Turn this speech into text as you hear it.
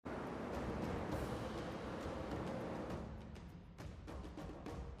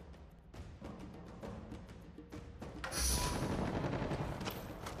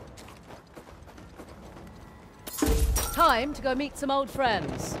Time to go meet some old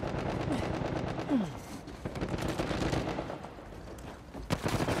friends.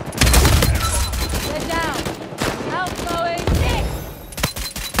 They're down. Outgoing.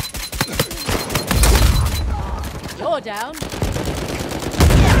 You're down.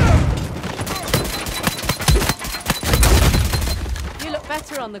 You look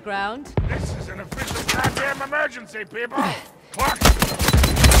better on the ground. This is an official goddamn emergency, people! Clock!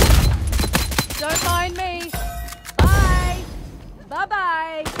 Don't mind me. Bye.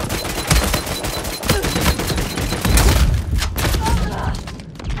 Bye-bye.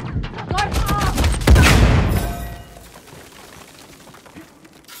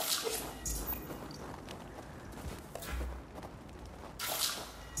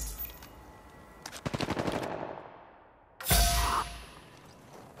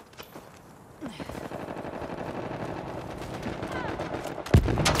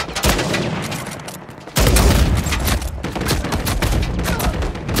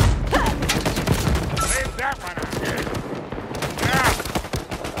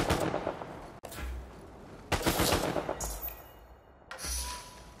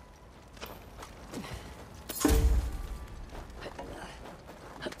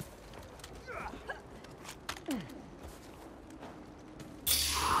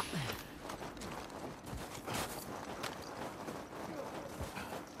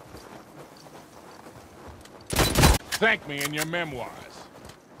 Thank me in your memoirs.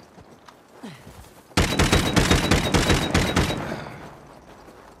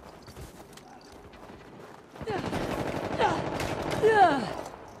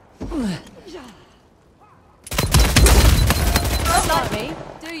 Don't like me,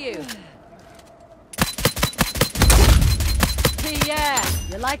 do you? Yeah,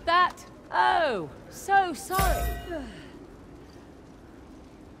 you like that? Oh, so sorry.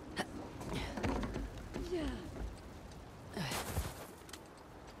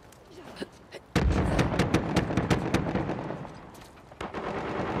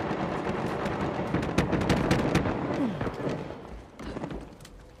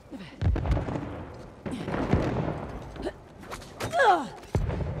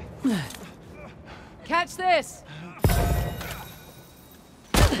 Catch this!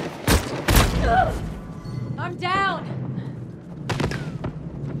 I'm down!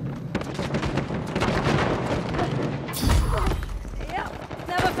 Yep,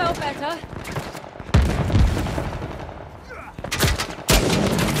 never felt better.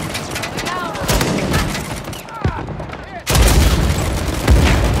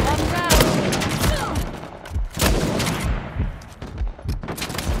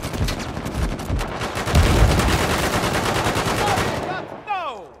 Going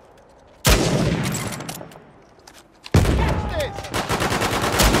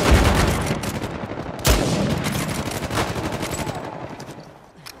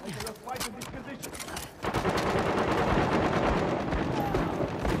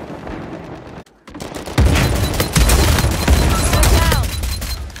One down.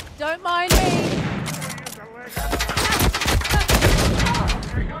 Don't mind me.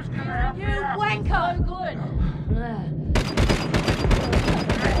 You wanker! So good.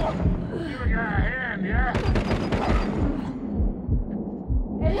 You got a hand, yeah?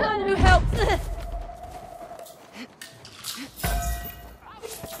 Anyone who helps.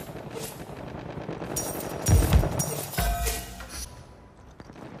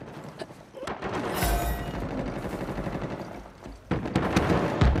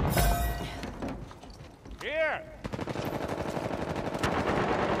 Here!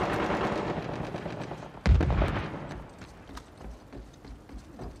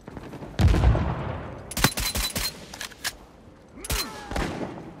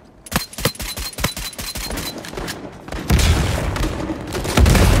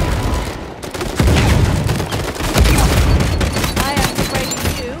 I am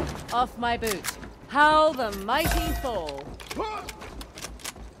breaking you off my boot. How the mighty fall.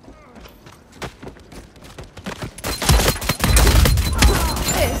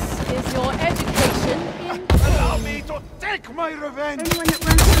 This is your education in... Allow me to take my revenge! Anyone that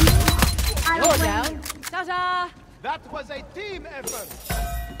runs from me, I You're will down. Ta-ta! That was a team effort!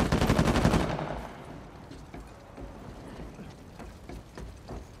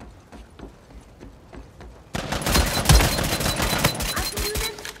 I can do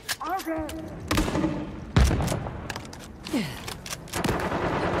this. Okay.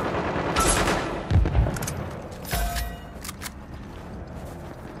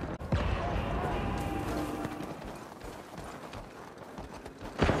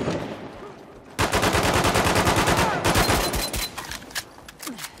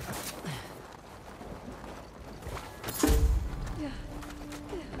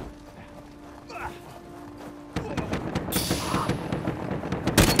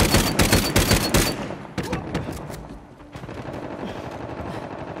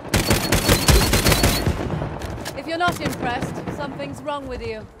 Not impressed. Something's wrong with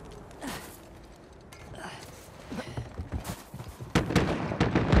you.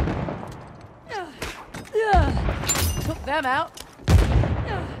 Took them out.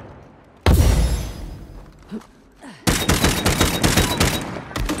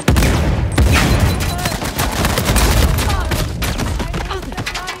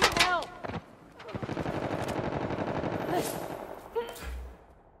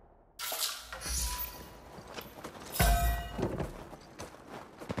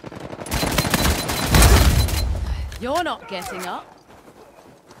 You're not getting up.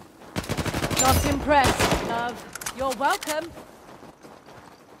 Not impressed, love. You're welcome.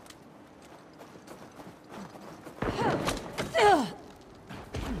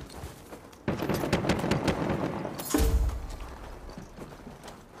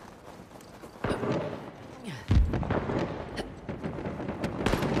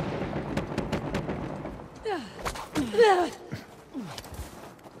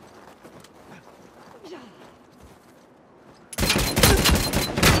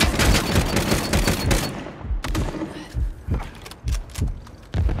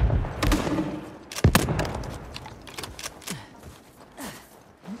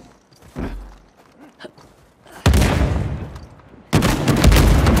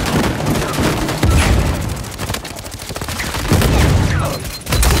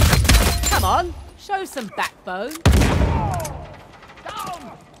 Come on, show some backbone.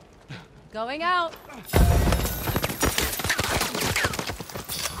 Down! Going out.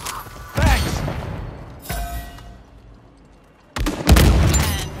 Thanks!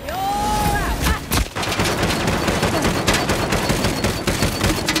 And you're out.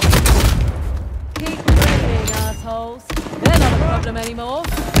 Keep breathing, assholes. They're not a problem anymore.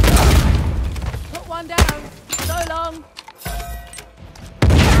 Put one down. So long.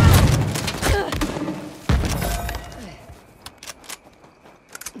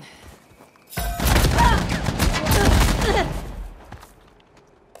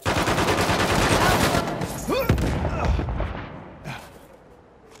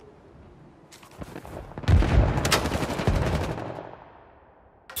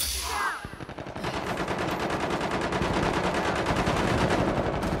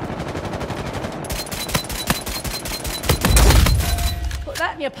 Put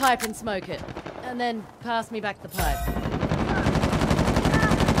that in your pipe and smoke it. And then pass me back the pipe.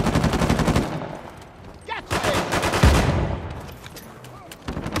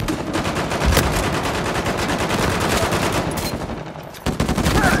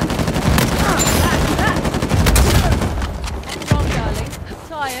 Strong, darling.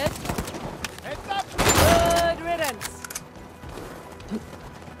 Tired? Heads up! Good riddance.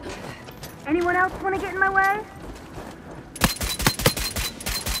 Anyone else want to get in my way?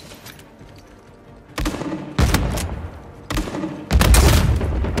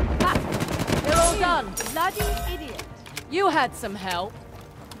 You're all done. Bloody idiot. You had some help.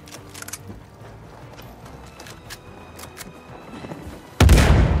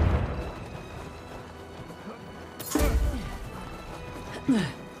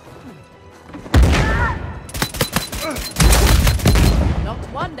 Knocked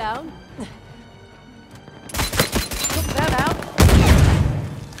one down. Took them out.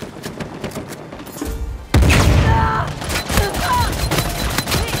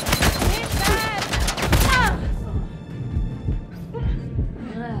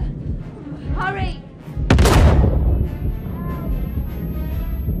 Hurry!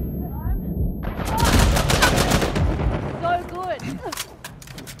 So good.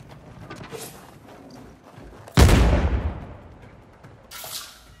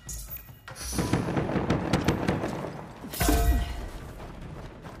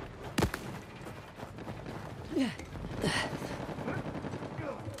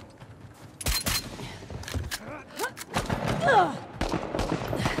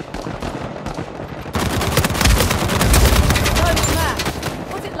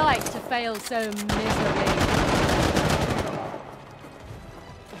 What's it like to fail so miserably?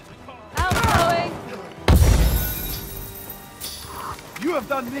 Outgoing! You have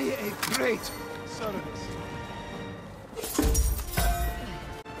done me a great service.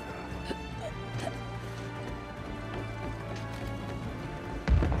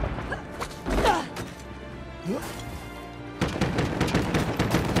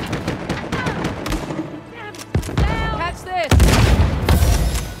 Catch this!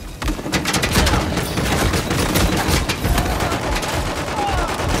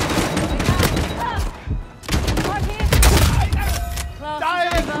 Right here! Class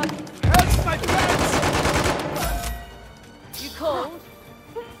Dying! is over. Help my friends! You called?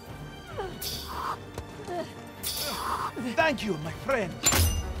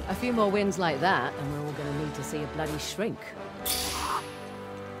 A few more wins like that, and we're all gonna need to see a bloody shrink.